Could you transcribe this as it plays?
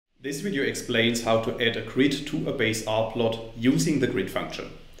This video explains how to add a grid to a base R plot using the grid function.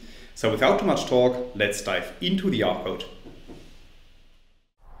 So without too much talk, let's dive into the R code.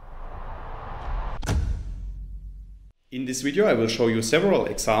 In this video I will show you several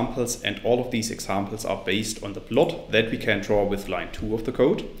examples, and all of these examples are based on the plot that we can draw with line 2 of the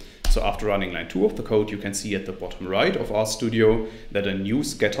code. So after running line 2 of the code, you can see at the bottom right of RStudio that a new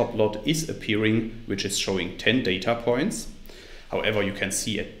scatter plot is appearing, which is showing 10 data points. However, you can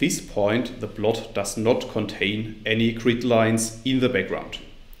see at this point the plot does not contain any grid lines in the background.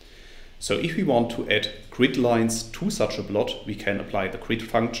 So if we want to add grid lines to such a plot, we can apply the grid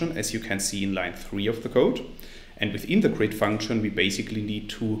function, as you can see in line 3 of the code. And within the grid function, we basically need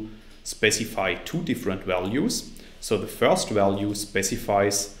to specify two different values. So the first value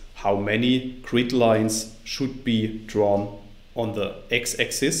specifies how many grid lines should be drawn on the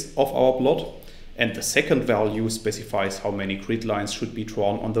x-axis of our plot. And the second value specifies how many grid lines should be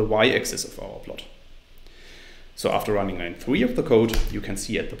drawn on the y-axis of our plot. So after running line 3 of the code, you can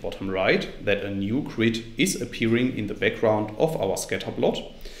see at the bottom right that a new grid is appearing in the background of our scatter plot.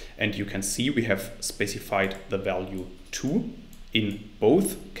 And you can see we have specified the value 2 in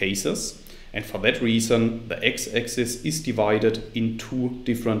both cases. And for that reason, the x-axis is divided in two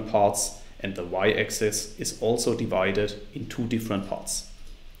different parts, and the y-axis is also divided in two different parts.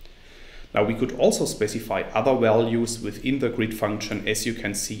 Now we could also specify other values within the grid function, as you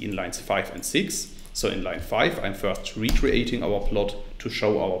can see in lines 5 and 6. So in line 5, I'm first recreating our plot to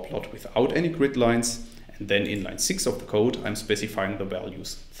show our plot without any grid lines. And then in line 6 of the code, I'm specifying the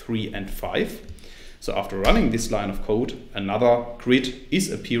values 3 and 5. So after running this line of code, another grid is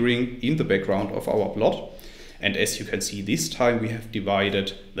appearing in the background of our plot. And as you can see, this time we have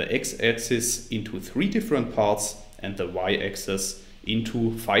divided the x-axis into 3 different parts and the y-axis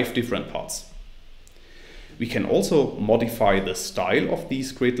into 5 different parts. We can also modify the style of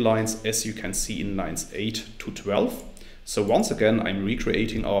these grid lines, as you can see in lines 8 to 12. So once again, I'm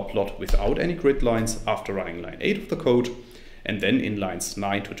recreating our plot without any grid lines after running line 8 of the code. And then in lines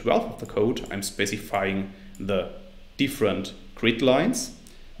 9 to 12 of the code, I'm specifying the different grid lines.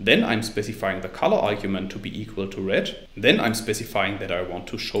 Then I'm specifying the color argument to be equal to red. Then I'm specifying that I want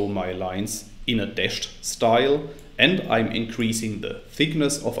to show my lines in a dashed style. And I'm increasing the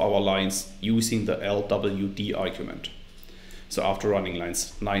thickness of our lines using the LWD argument. So after running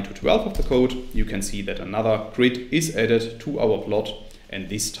lines 9 to 12 of the code, you can see that another grid is added to our plot, and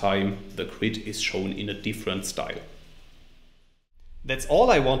this time the grid is shown in a different style. That's all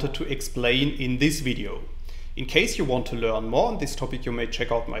I wanted to explain in this video. In case you want to learn more on this topic, you may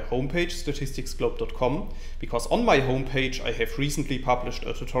check out my homepage statisticsglobe.com, because on my homepage I have recently published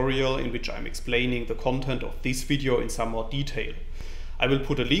a tutorial in which I'm explaining the content of this video in some more detail. I will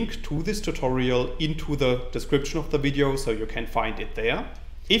put a link to this tutorial into the description of the video, so you can find it there.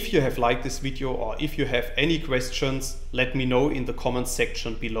 If you have liked this video, or if you have any questions, let me know in the comments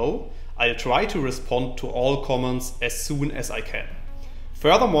section below. I'll try to respond to all comments as soon as I can.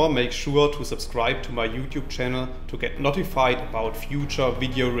 Furthermore, make sure to subscribe to my YouTube channel to get notified about future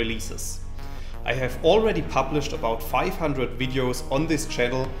video releases. I have already published about 500 videos on this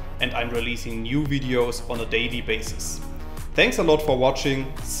channel, and I'm releasing new videos on a daily basis. Thanks a lot for watching.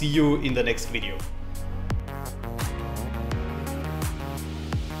 See you in the next video.